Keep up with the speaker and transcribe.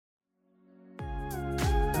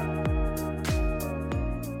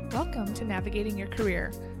Welcome to Navigating Your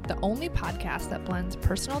Career, the only podcast that blends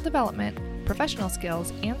personal development, professional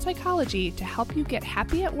skills, and psychology to help you get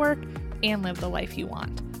happy at work and live the life you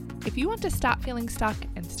want. If you want to stop feeling stuck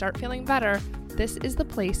and start feeling better, this is the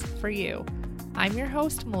place for you. I'm your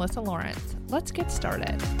host, Melissa Lawrence. Let's get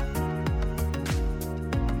started.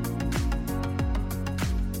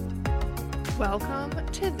 Welcome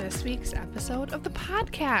to this week's episode of the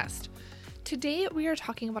podcast. Today, we are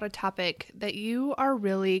talking about a topic that you are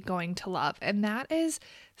really going to love, and that is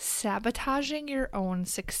sabotaging your own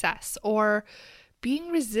success or being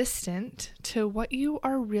resistant to what you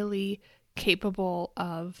are really capable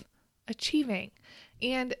of achieving.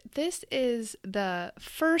 And this is the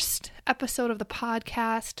first episode of the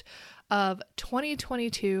podcast of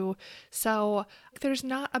 2022, so there's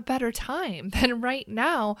not a better time than right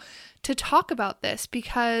now to talk about this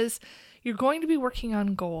because you're going to be working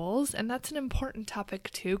on goals, and that's an important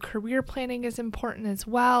topic too. Career planning is important as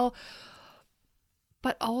well.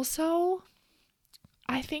 But also,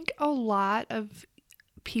 I think a lot of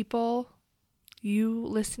people, you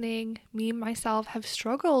listening, me, myself, have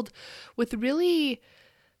struggled with really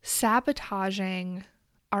sabotaging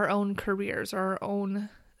our own careers or our own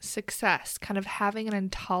success, kind of having an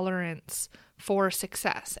intolerance for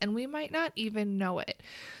success, and we might not even know it.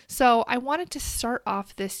 So I wanted to start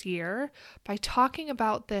off this year by talking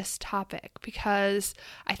about this topic because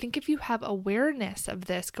I think if you have awareness of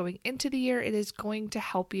this going into the year, it is going to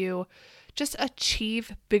help you just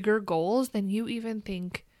achieve bigger goals than you even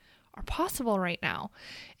think are possible right now.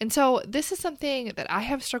 And so this is something that I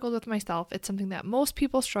have struggled with myself. It's something that most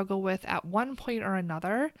people struggle with at one point or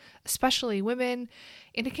another, especially women.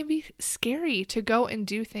 And it can be scary to go and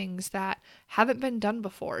do things that haven't been done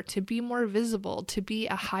before, to be more visible, to be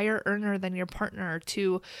a higher earner than your partner,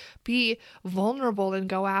 to be vulnerable and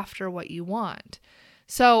go after what you want.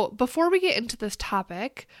 So before we get into this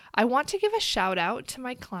topic, I want to give a shout out to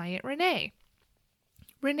my client, Renee.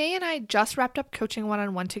 Renee and I just wrapped up coaching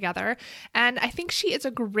one-on-one together, and I think she is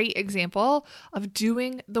a great example of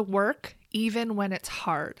doing the work even when it's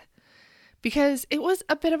hard. Because it was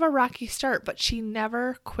a bit of a rocky start, but she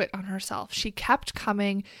never quit on herself. She kept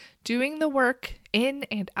coming, doing the work in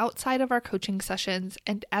and outside of our coaching sessions,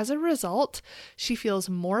 and as a result, she feels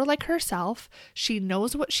more like herself, she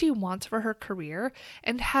knows what she wants for her career,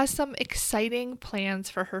 and has some exciting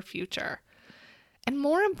plans for her future. And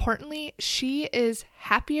more importantly, she is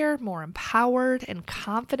happier, more empowered, and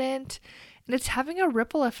confident, and it's having a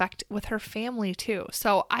ripple effect with her family too.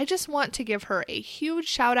 So I just want to give her a huge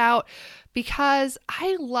shout out because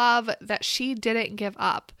I love that she didn't give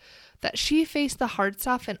up, that she faced the hard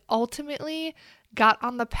stuff and ultimately got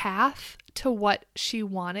on the path to what she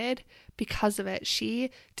wanted because of it.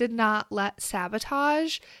 She did not let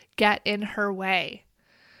sabotage get in her way.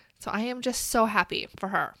 So I am just so happy for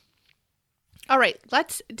her. All right,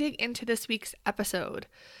 let's dig into this week's episode.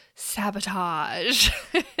 Sabotage.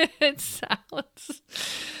 It sounds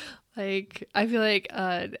like, I feel like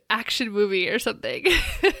an action movie or something.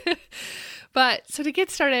 But so to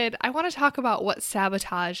get started, I want to talk about what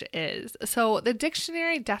sabotage is. So the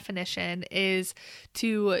dictionary definition is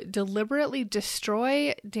to deliberately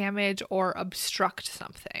destroy, damage, or obstruct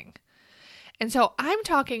something. And so I'm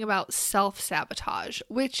talking about self-sabotage,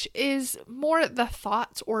 which is more the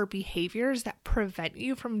thoughts or behaviors that prevent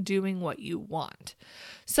you from doing what you want.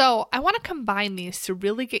 So I want to combine these to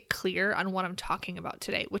really get clear on what I'm talking about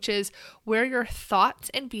today, which is where your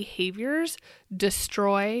thoughts and behaviors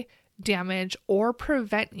destroy, damage, or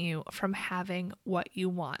prevent you from having what you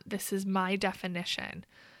want. This is my definition.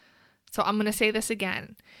 So I'm going to say this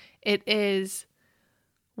again. It is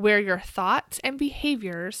where your thoughts and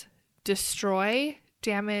behaviors destroy,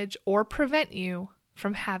 damage, or prevent you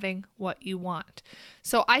from having what you want.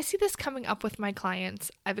 So I see this coming up with my clients.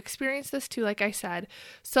 I've experienced this too, like I said.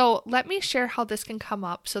 So let me share how this can come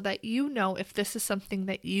up so that you know if this is something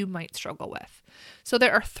that you might struggle with. So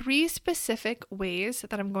there are 3 specific ways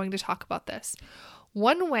that I'm going to talk about this.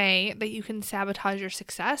 One way that you can sabotage your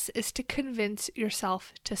success is to convince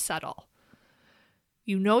yourself to settle.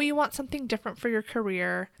 You know you want something different for your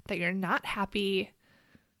career, that you're not happy,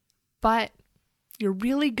 but you're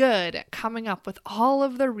really good at coming up with all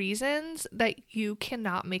of the reasons that you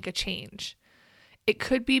cannot make a change. It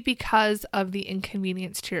could be because of the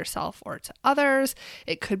inconvenience to yourself or to others.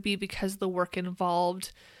 It could be because the work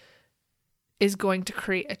involved is going to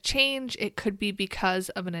create a change. It could be because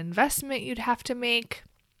of an investment you'd have to make.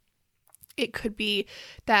 It could be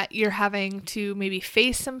that you're having to maybe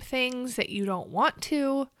face some things that you don't want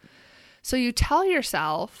to. So you tell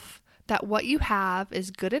yourself that what you have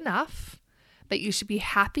is good enough, that you should be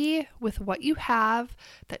happy with what you have,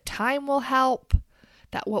 that time will help,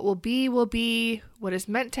 that what will be, what is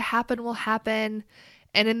meant to happen will happen,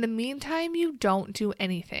 and in the meantime, you don't do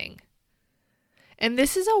anything. And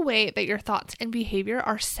this is a way that your thoughts and behavior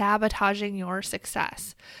are sabotaging your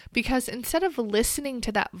success. Because instead of listening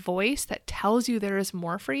to that voice that tells you there is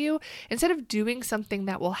more for you, instead of doing something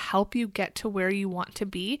that will help you get to where you want to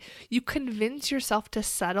be, you convince yourself to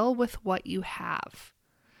settle with what you have.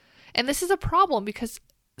 And this is a problem because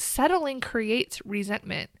settling creates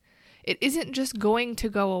resentment. It isn't just going to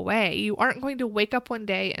go away. You aren't going to wake up one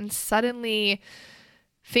day and suddenly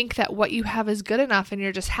think that what you have is good enough and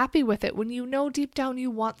you're just happy with it when you know deep down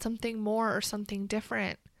you want something more or something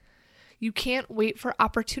different. You can't wait for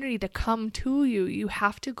opportunity to come to you. You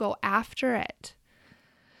have to go after it.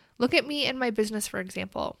 Look at me and my business, for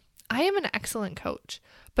example. I am an excellent coach,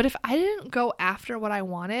 but if I didn't go after what I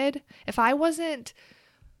wanted, if I wasn't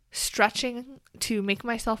stretching to make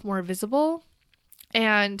myself more visible,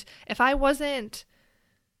 and if I wasn't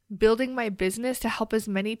building my business to help as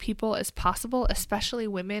many people as possible, especially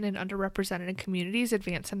women in underrepresented communities,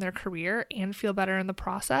 advance in their career and feel better in the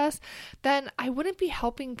process, then I wouldn't be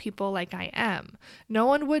helping people like I am. No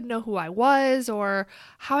one would know who I was or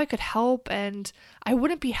how I could help, and I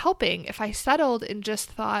wouldn't be helping if I settled and just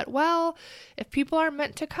thought, well, if people are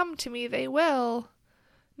meant to come to me, they will.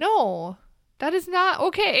 No, that is not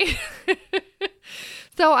okay.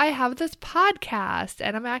 So I have this podcast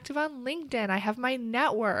and I'm active on LinkedIn. I have my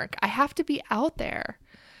network. I have to be out there.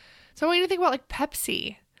 So I want you to think about like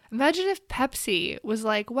Pepsi. Imagine if Pepsi was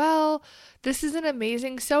like, well, this is an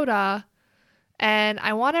amazing soda and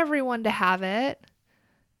I want everyone to have it.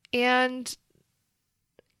 And,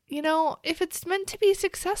 you know, if it's meant to be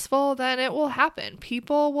successful, then it will happen.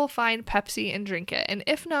 People will find Pepsi and drink it. And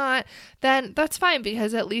if not, then that's fine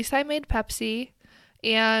because at least I made Pepsi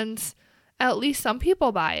and at least some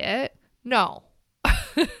people buy it. No.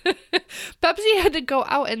 Pepsi had to go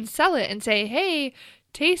out and sell it and say, hey,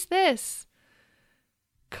 taste this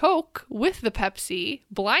Coke with the Pepsi,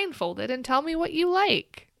 blindfolded, and tell me what you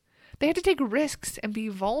like. They had to take risks and be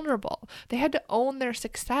vulnerable. They had to own their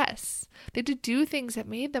success. They had to do things that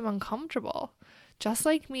made them uncomfortable. Just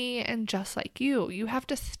like me and just like you. You have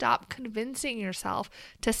to stop convincing yourself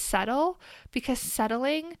to settle because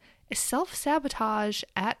settling is self-sabotage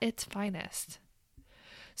at its finest.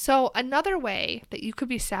 So another way that you could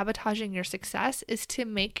be sabotaging your success is to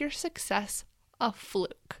make your success a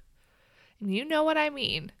fluke. And you know what I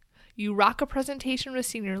mean. You rock a presentation with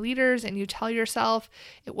senior leaders and you tell yourself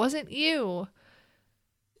it wasn't you.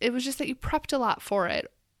 It was just that you prepped a lot for it.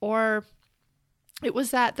 Or it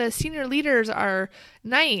was that the senior leaders are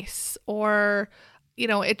nice, or you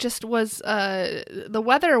know, it just was, the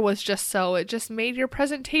weather was just so, it just made your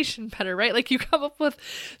presentation better, right? Like you come up with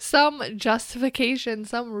some justification,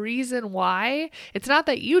 some reason why. It's not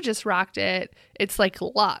that you just rocked it. It's like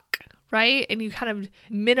luck, right? And you kind of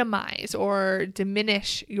minimize or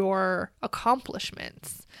diminish your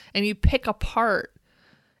accomplishments and you pick apart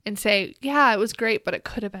and say, yeah, it was great, but it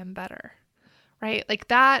could have been better. Right? Like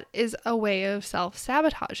that is a way of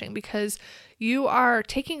self-sabotaging because you are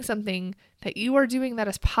taking something that you are doing that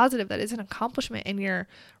is positive, that is an accomplishment, and you're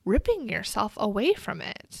ripping yourself away from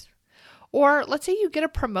it. Or let's say you get a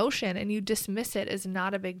promotion and you dismiss it as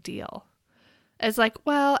not a big deal. As like,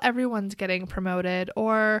 well, everyone's getting promoted,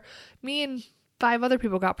 or me and 5 other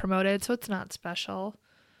people got promoted, so it's not special.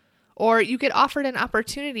 Or you get offered an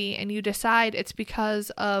opportunity and you decide it's because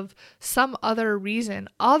of some other reason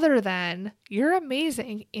other than you're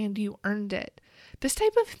amazing and you earned it. This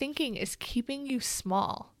type of thinking is keeping you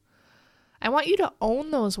small. I want you to own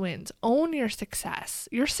those wins, own your success.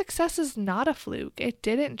 Your success is not a fluke. It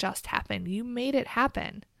didn't just happen. You made it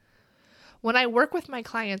happen. When I work with my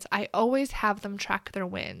clients, I always have them track their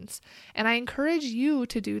wins, and I encourage you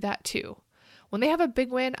to do that too. When they have a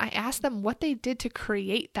big win, I ask them what they did to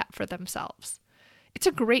create that for themselves. It's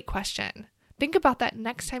a great question. Think about that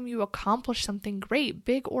next time you accomplish something great,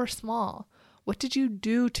 big or small. What did you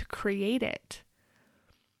do to create it?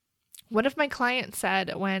 One of my clients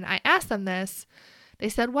said when I asked them this, they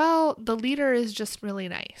said, well, the leader is just really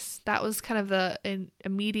nice. That was kind of an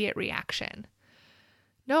immediate reaction.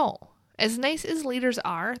 No. As nice as leaders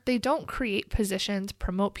are, they don't create positions,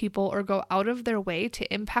 promote people, or go out of their way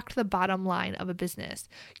to impact the bottom line of a business.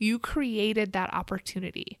 You created that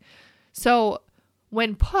opportunity. So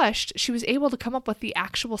when pushed, she was able to come up with the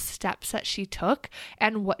actual steps that she took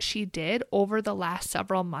and what she did over the last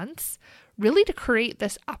several months, really to create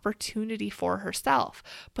this opportunity for herself.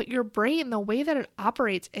 But your brain, the way that it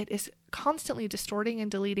operates, it is constantly distorting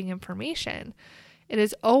and deleting information. It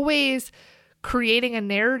is always creating a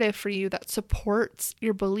narrative for you that supports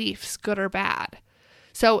your beliefs, good or bad.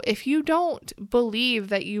 So if you don't believe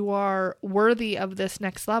that you are worthy of this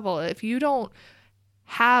next level, if you don't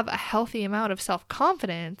have a healthy amount of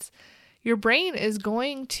self-confidence, your brain is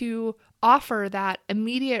going to offer that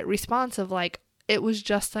immediate response of like, it was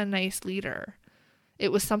just a nice leader.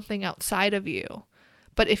 It was something outside of you.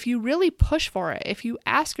 But if you really push for it, if you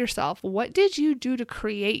ask yourself, what did you do to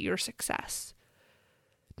create your success?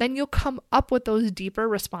 Then you'll come up with those deeper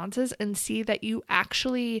responses and see that you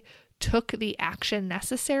actually took the action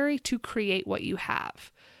necessary to create what you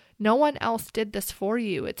have. No one else did this for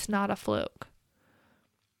you. It's not a fluke.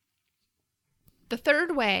 The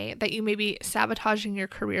third way that you may be sabotaging your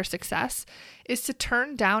career success is to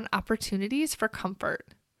turn down opportunities for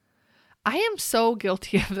comfort. I am so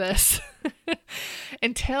guilty of this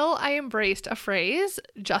until I embraced a phrase,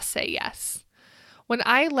 just say yes. When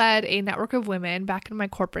I led a network of women back in my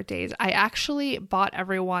corporate days, I actually bought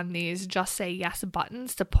everyone these just say yes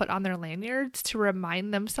buttons to put on their lanyards to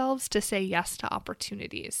remind themselves to say yes to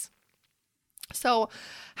opportunities. So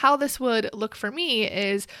how this would look for me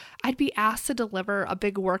is I'd be asked to deliver a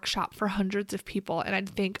big workshop for hundreds of people, and I'd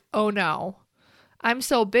think, oh no, I'm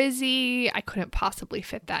so busy, I couldn't possibly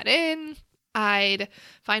fit that in. I'd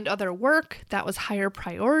find other work that was higher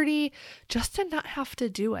priority just to not have to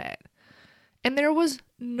do it. And there was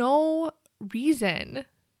no reason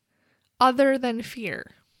other than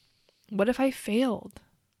fear. What if I failed?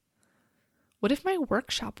 What if my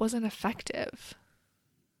workshop wasn't effective?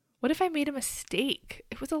 What if I made a mistake?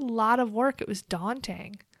 It was a lot of work. It was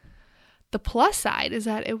daunting. The plus side is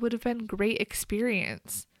that it would have been great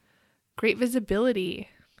experience, great visibility,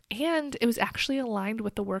 and it was actually aligned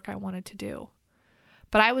with the work I wanted to do.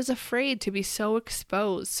 But I was afraid to be so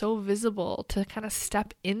exposed, so visible, to kind of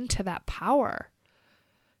step into that power.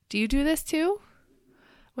 Do you do this too?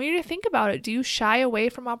 I want you to think about it. Do you shy away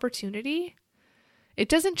from opportunity? It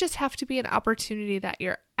doesn't just have to be an opportunity that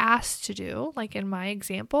you're asked to do, like in my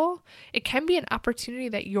example. It can be an opportunity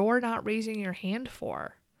that you're not raising your hand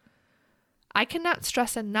for. I cannot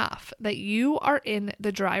stress enough that you are in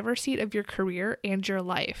the driver's seat of your career and your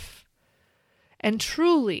life. And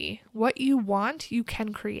truly, what you want, you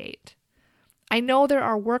can create. I know there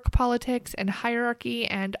are work politics and hierarchy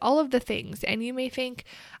and all of the things, and you may think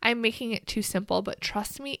I'm making it too simple, but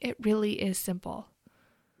trust me, it really is simple.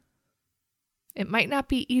 It might not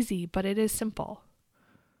be easy, but it is simple.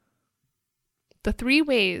 The 3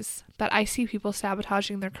 ways that I see people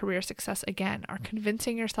sabotaging their career success again are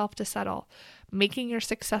convincing yourself to settle, making your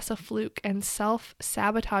success a fluke, and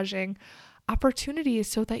self-sabotaging opportunities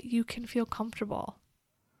so that you can feel comfortable.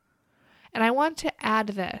 And I want to add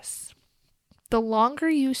this. The longer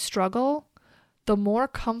you struggle, the more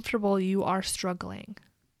comfortable you are struggling.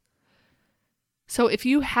 So if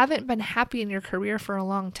you haven't been happy in your career for a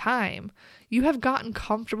long time, you have gotten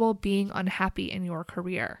comfortable being unhappy in your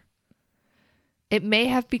career. It may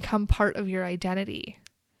have become part of your identity.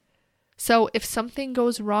 So if something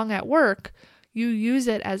goes wrong at work, you use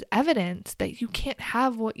it as evidence that you can't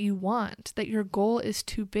have what you want, that your goal is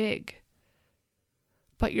too big.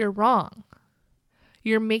 But you're wrong.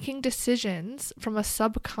 You're making decisions from a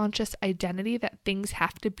subconscious identity that things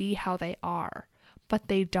have to be how they are. But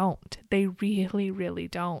they don't. They really, really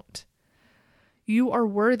don't. You are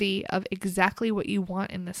worthy of exactly what you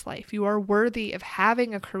want in this life. You are worthy of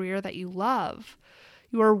having a career that you love.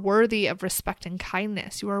 You are worthy of respect and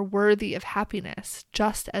kindness. You are worthy of happiness,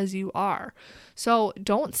 just as you are. So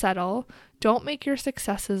don't settle. Don't make your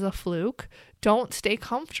successes a fluke. Don't stay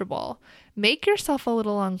comfortable. Make yourself a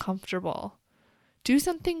little uncomfortable. Do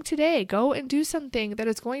something today. Go and do something that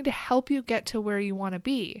is going to help you get to where you want to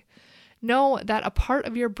be. Know that a part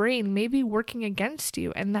of your brain may be working against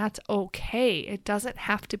you, and that's okay. It doesn't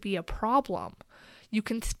have to be a problem. You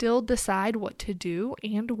can still decide what to do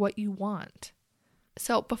and what you want.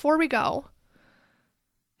 So before we go,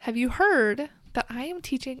 have you heard that I am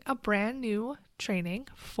teaching a brand new training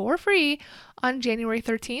for free on January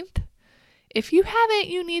 13th? If you haven't,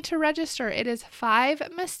 you need to register. It is 5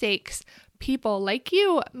 mistakes people like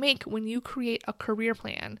you make when you create a career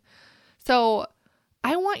plan. So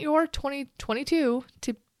I want your 2022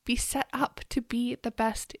 to be set up to be the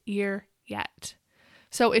best year yet.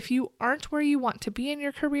 So if you aren't where you want to be in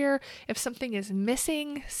your career, if something is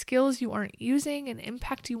missing, skills you aren't using, an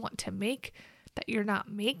impact you want to make that you're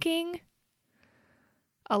not making,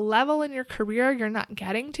 a level in your career you're not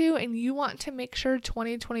getting to, and you want to make sure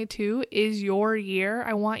 2022 is your year,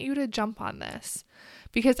 I want you to jump on this.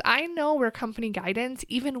 Because I know where company guidance,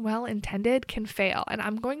 even well-intended, can fail, and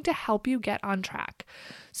I'm going to help you get on track.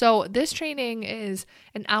 So this training is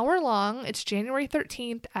an hour long. It's January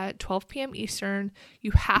 13th at 12 p.m. Eastern.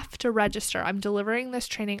 You have to register. I'm delivering this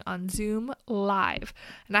training on Zoom live.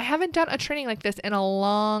 And I haven't done a training like this in a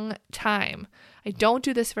long time. I don't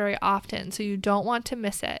do this very often, so you don't want to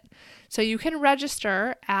miss it. So you can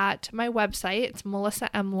register at my website. It's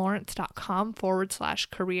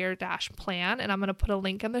melissamlawrence.com/career-plan. And I'm going to put a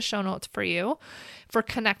link in the show notes for you. If we're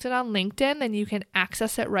connected on LinkedIn, then you can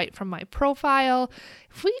access it right from my profile.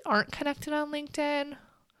 If we aren't connected on LinkedIn,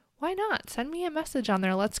 why not? Send me a message on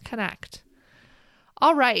there. Let's connect.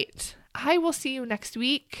 All right. I will see you next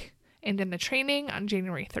week and in the training on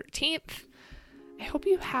January 13th. I hope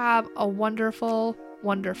you have a wonderful,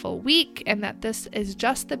 wonderful week and that this is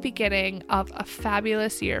just the beginning of a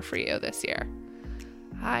fabulous year for you this year.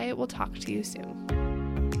 I will talk to you soon.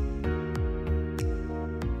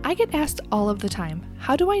 I get asked all of the time,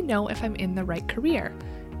 how do I know if I'm in the right career?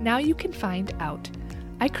 Now you can find out.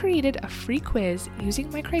 I created a free quiz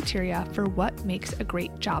using my criteria for what makes a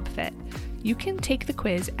great job fit. You can take the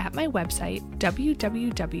quiz at my website,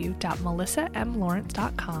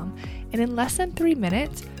 www.melissamlawrence.com, and in less than 3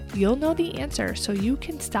 minutes, you'll know the answer so you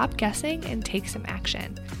can stop guessing and take some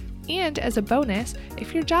action. And as a bonus,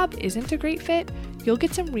 if your job isn't a great fit, you'll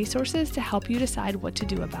get some resources to help you decide what to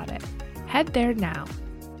do about it. Head there now.